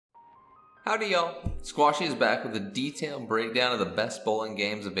Howdy y'all, Squashy is back with a detailed breakdown of the best bowling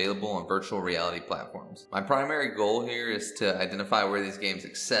games available on virtual reality platforms. My primary goal here is to identify where these games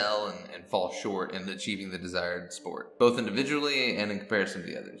excel and fall short in achieving the desired sport, both individually and in comparison to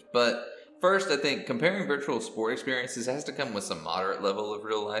the others. But first, I think comparing virtual sport experiences has to come with some moderate level of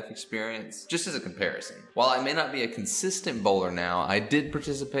real life experience, just as a comparison. While I may not be a consistent bowler now, I did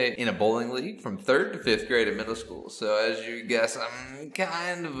participate in a bowling league from 3rd to 5th grade at middle school, so as you guess, I'm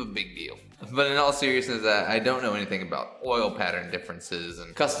kind of a big deal. But in all seriousness, I don't know anything about oil pattern differences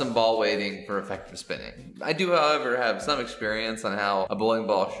and custom ball weighting for effective spinning. I do, however, have some experience on how a bowling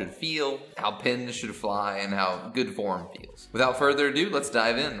ball should feel, how pins should fly, and how good form feels. Without further ado, let's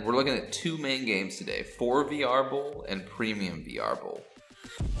dive in. We're looking at two main games today, 4VR Bowl and Premium VR Bowl.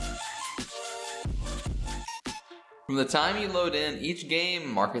 From the time you load in, each game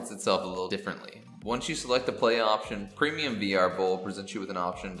markets itself a little differently. Once you select the play option, Premium VR Bowl presents you with an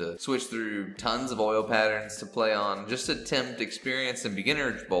option to switch through tons of oil patterns to play on, just to tempt experienced and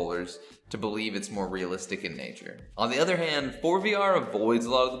beginner bowlers to believe it's more realistic in nature. On the other hand, 4VR avoids a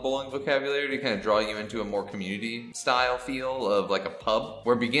lot of the bowling vocabulary to kind of draw you into a more community style feel of like a pub,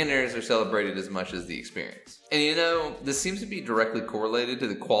 where beginners are celebrated as much as the experience. And you know, this seems to be directly correlated to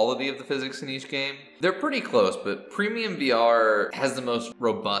the quality of the physics in each game. They're pretty close, but Premium VR has the most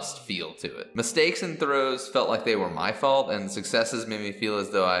robust feel to it. Mistakes and throws felt like they were my fault, and successes made me feel as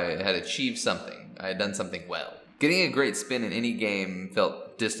though I had achieved something. I had done something well. Getting a great spin in any game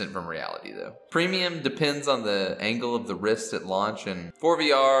felt distant from reality though. Premium depends on the angle of the wrist at launch, and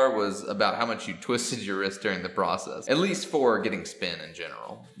 4VR was about how much you twisted your wrist during the process, at least for getting spin in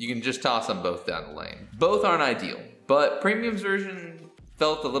general. You can just toss them both down the lane. Both aren't ideal, but Premium's version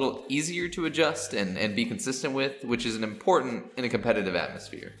felt a little easier to adjust and be consistent with, which is important in a competitive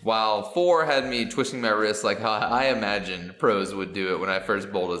atmosphere. While 4 had me twisting my wrist like how I imagined pros would do it when I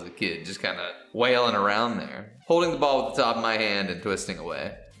first bowled as a kid, just kind of wailing around there, holding the ball with the top of my hand and twisting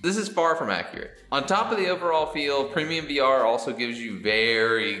away. This is far from accurate. On top of the overall feel, Premium VR also gives you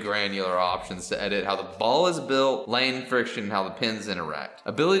very granular options to edit how the ball is built, lane friction, and how the pins interact.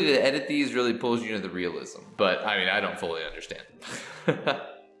 Ability to edit these really pulls you into the realism, but I mean, I don't fully understand.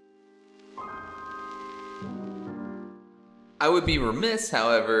 I would be remiss,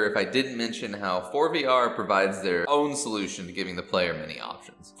 however, if I didn't mention how 4VR provides their own solution to giving the player many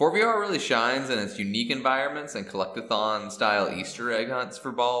options. 4VR really shines in its unique environments and collectathon-style Easter egg hunts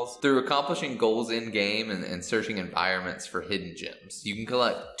for balls. Through accomplishing goals in-game and searching environments for hidden gems, you can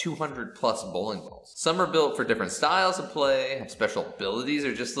collect 200 plus bowling balls. Some are built for different styles of play, have special abilities,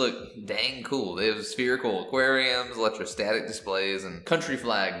 or just look dang cool. They have spherical aquariums, electrostatic displays, and country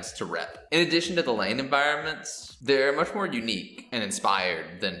flags to rep. In addition to the lane environments, they're much more unique and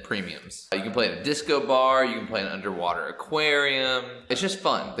inspired than Premiums. You can play at a disco bar, you can play in an underwater aquarium. It's just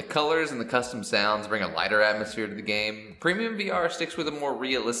fun. The colors and the custom sounds bring a lighter atmosphere to the game. Premium VR sticks with a more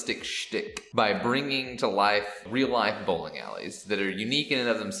realistic shtick by bringing to life real-life bowling alleys that are unique in and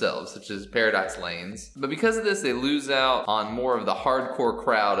of themselves, such as Paradise Lanes. But because of this, they lose out on more of the hardcore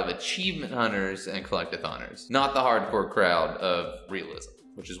crowd of achievement hunters and collectathoners, not the hardcore crowd of realism,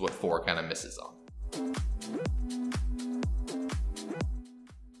 which is what 4 kind of misses on.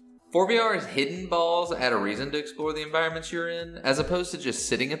 4VR's hidden balls add a reason to explore the environments you're in, as opposed to just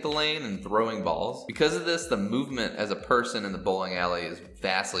sitting at the lane and throwing balls. Because of this, the movement as a person in the bowling alley is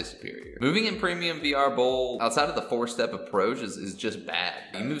vastly superior. Moving in Premium VR Bowl, outside of the 4-step approach, is just bad.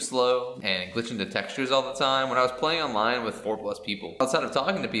 You move slow and glitch into textures all the time. When I was playing online with 4+ people, outside of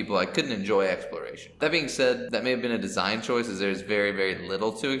talking to people, I couldn't enjoy exploration. That being said, that may have been a design choice, as there's very, very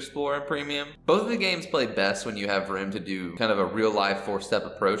little to explore in Premium. Both of the games play best when you have room to do kind of a real-life 4-step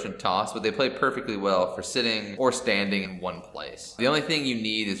approach and toss, but they play perfectly well for sitting or standing in one place. The only thing you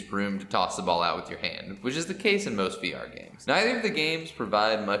need is room to toss the ball out with your hand, which is the case in most VR games. Neither of the games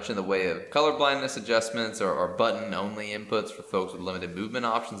provide much in the way of color blindness adjustments or button-only inputs for folks with limited movement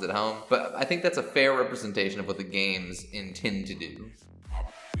options at home, but I think that's a fair representation of what the games intend to do.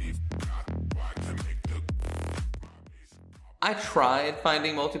 I tried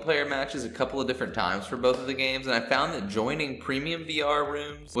finding multiplayer matches a couple of different times for both of the games, and I found that joining Premium VR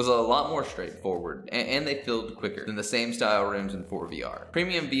rooms was a lot more straightforward, and they filled quicker than the same style rooms in 4VR.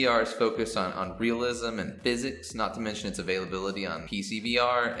 Premium VR is focused on realism and physics, not to mention its availability on PC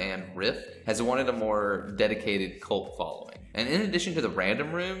VR, and Rift has wanted a more dedicated cult following. And in addition to the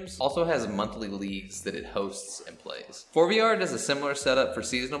random rooms, also has monthly leagues that it hosts and plays. 4VR does a similar setup for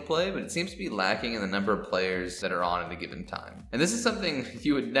seasonal play, but it seems to be lacking in the number of players that are on at a given time. And this is something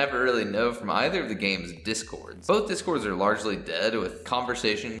you would never really know from either of the game's Discords. Both Discords are largely dead, with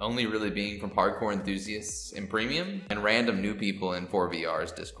conversation only really being from hardcore enthusiasts in Premium and random new people in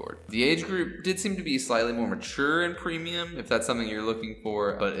 4VR's Discord. The age group did seem to be slightly more mature in Premium, if that's something you're looking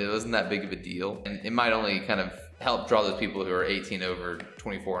for, but it wasn't that big of a deal. And it might only kind of help draw those people who are 18 over,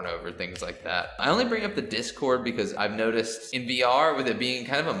 24 and over, things like that. I only bring up the Discord because I've noticed in VR, with it being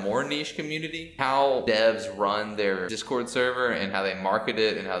kind of a more niche community, how devs run their Discord server and how they market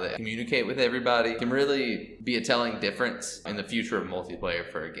it and how they communicate with everybody can really be a telling difference in the future of multiplayer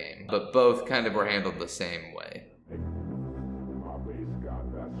for a game. But both kind of were handled the same way.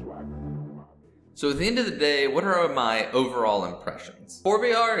 So at the end of the day, what are my overall impressions?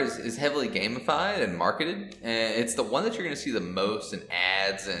 4VR is heavily gamified and marketed, and it's the one that you're going to see the most in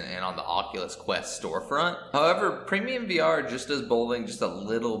ads and on the Oculus Quest storefront. However, Premium VR just does bowling just a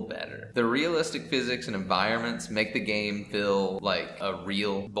little better. The realistic physics and environments make the game feel like a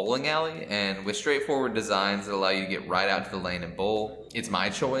real bowling alley, and with straightforward designs that allow you to get right out to the lane and bowl, it's my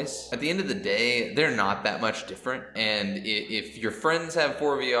choice. At the end of the day, they're not that much different, and if your friends have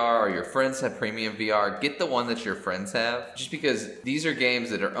 4VR or your friends have Premium VR, get the one that your friends have, just because these are games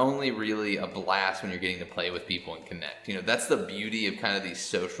that are only really a blast when you're getting to play with people and connect. You know, that's the beauty of kind of these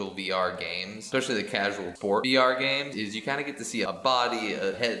social VR games, especially the casual sport VR games, is you kind of get to see a body,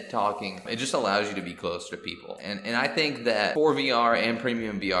 a head talking. It just allows you to be close to people. And I think that 4VR and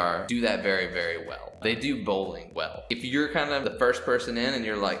Premium VR do that very, very well. They do bowling well. If you're kind of the first person in and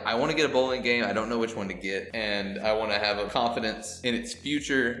you're like, I want to get a bowling game, I don't know which one to get, and I want to have a confidence in its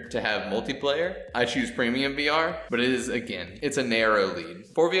future to have multiplayer, I choose Premium VR, but it is, again, it's a narrow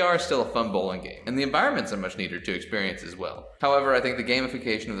lead. 4VR is still a fun bowling game, and the environments are much neater to experience as well. However, I think the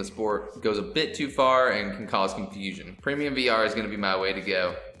gamification of the sport goes a bit too far and can cause confusion. Premium VR is going to be my way to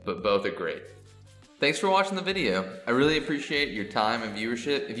go, but both are great. Thanks for watching the video. I really appreciate your time and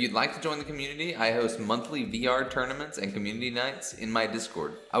viewership. If you'd like to join the community, I host monthly VR tournaments and community nights in my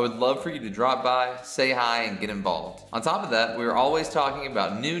Discord. I would love for you to drop by, say hi, and get involved. On top of that, we're always talking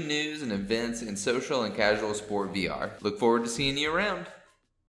about new news and events in social and casual sport VR. Look forward to seeing you around.